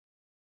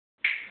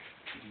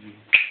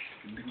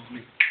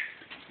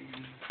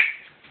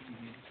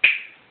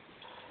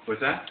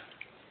What's that?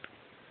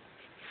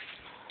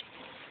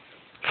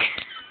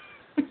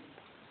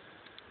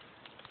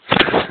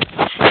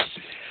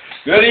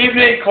 Good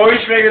evening,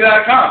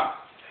 CoreySchmager.com.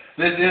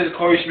 This is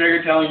Corey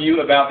Schmager telling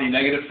you about the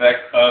negative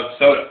effects of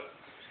soda.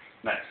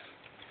 Nice.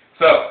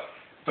 So,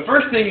 the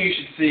first thing you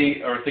should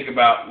see or think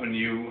about when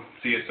you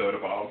see a soda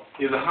bottle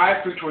is a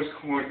high-fructose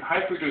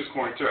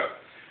corn syrup.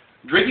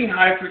 Drinking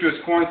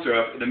high-fructose corn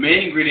syrup, the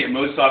main ingredient in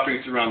most soft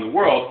drinks around the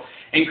world,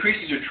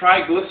 increases your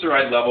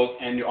triglyceride levels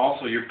and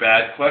also your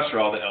bad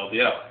cholesterol, the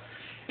LDL.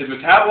 It's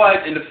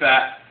metabolized into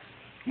fat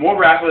more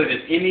rapidly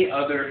than any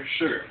other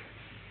sugar.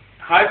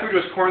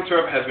 High-fructose corn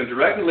syrup has been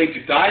directly linked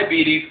to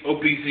diabetes,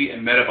 obesity,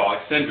 and metabolic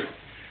syndrome.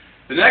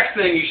 The next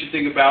thing you should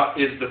think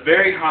about is the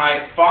very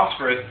high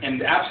phosphorus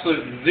and the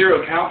absolute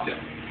zero calcium.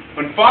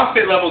 When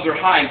phosphate levels are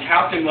high and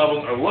calcium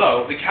levels are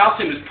low, the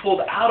calcium is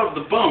pulled out of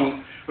the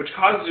bones, which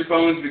causes your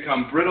bones to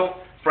become brittle,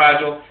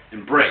 fragile,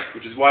 and break,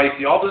 which is why you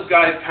see all those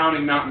guys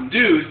pounding Mountain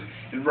Dews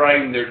and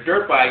riding their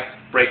dirt bikes,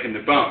 breaking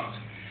their bones.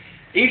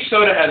 Each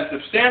soda has a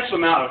substantial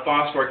amount of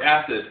phosphoric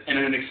acid, and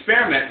in an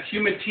experiment,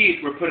 human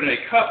teeth were put in a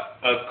cup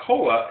of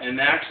cola and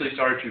they actually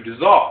started to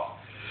dissolve.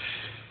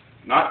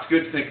 Not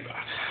good to think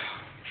about.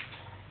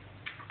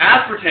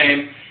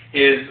 Aspartame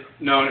is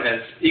known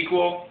as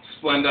Equal,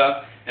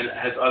 Splenda, and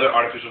has other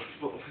artificial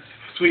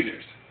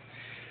sweeteners.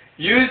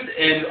 Used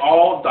in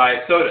all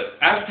diet sodas,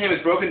 aspartame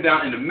is broken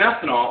down into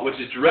methanol, which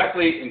is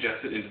directly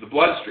ingested into the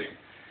bloodstream.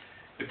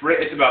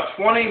 It's about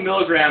 20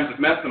 milligrams of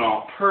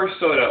methanol per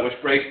soda, which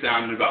breaks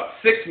down to about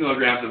 6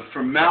 milligrams of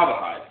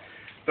formaldehyde.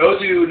 Those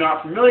of you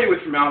not familiar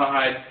with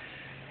formaldehyde,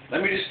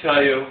 let me just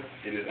tell you,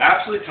 it is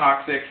absolutely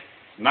toxic,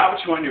 not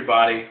what you want in your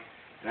body,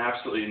 and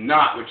absolutely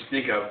not what you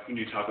think of when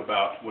you talk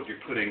about what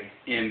you're putting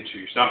into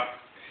your stomach.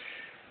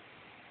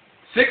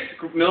 6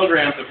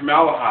 milligrams of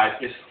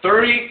formaldehyde is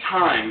 30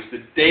 times the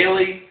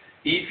daily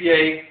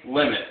EPA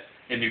limit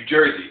in New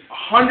Jersey,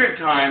 100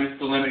 times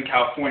the limit in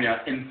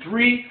California, and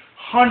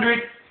 300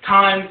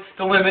 times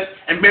the limit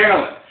in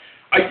Maryland.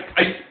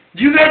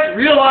 Do you guys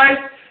realize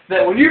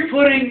that when you're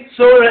putting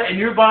soda in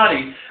your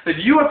body, that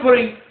you are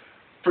putting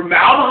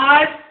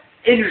formaldehyde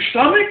in your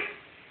stomach?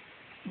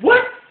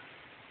 What?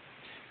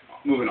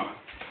 Moving on.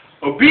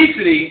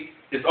 Obesity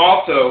is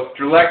also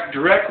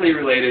directly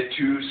related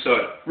to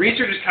soda.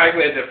 Researchers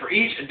calculated that for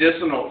each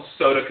additional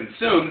soda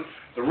consumed,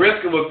 the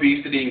risk of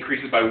obesity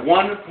increases by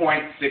 1.6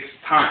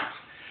 times.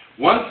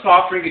 One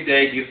soft drink a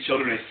day gives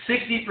children a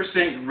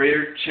 60%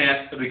 greater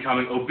chance of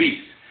becoming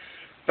obese.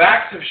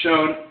 Facts have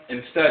shown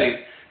in studies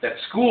that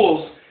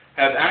schools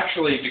have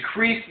actually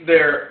decreased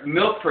their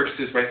milk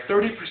purchases by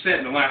 30%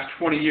 in the last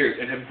 20 years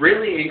and have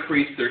greatly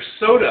increased their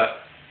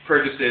soda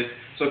purchases,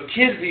 so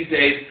kids these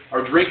days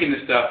are drinking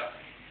this stuff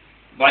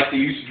like they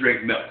used to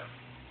drink milk.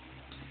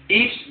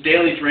 Each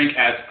daily drink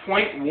adds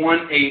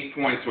 0.18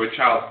 points to a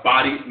child's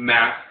body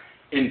mass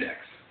index.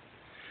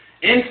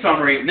 In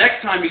summary,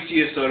 next time you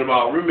see a soda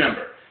bottle,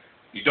 remember,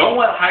 you don't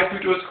want high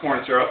fructose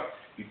corn syrup,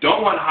 you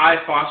don't want high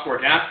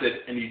phosphoric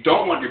acid, and you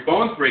don't want your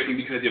bones breaking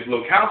because you have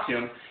low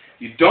calcium.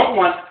 You don't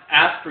want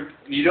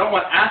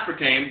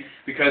aspartame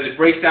because it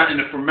breaks down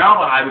into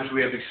formaldehyde, which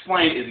we have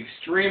explained is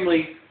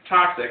extremely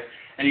toxic.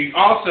 And you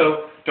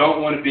also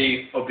don't want to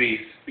be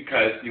obese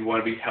because you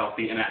want to be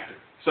healthy and active.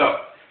 So,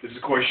 this is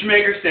Corey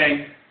Schmager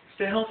saying,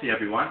 stay healthy,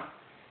 everyone.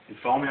 And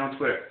follow me on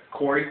Twitter,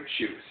 Corey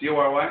Shu,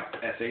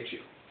 C-O-R-Y-S-H-U.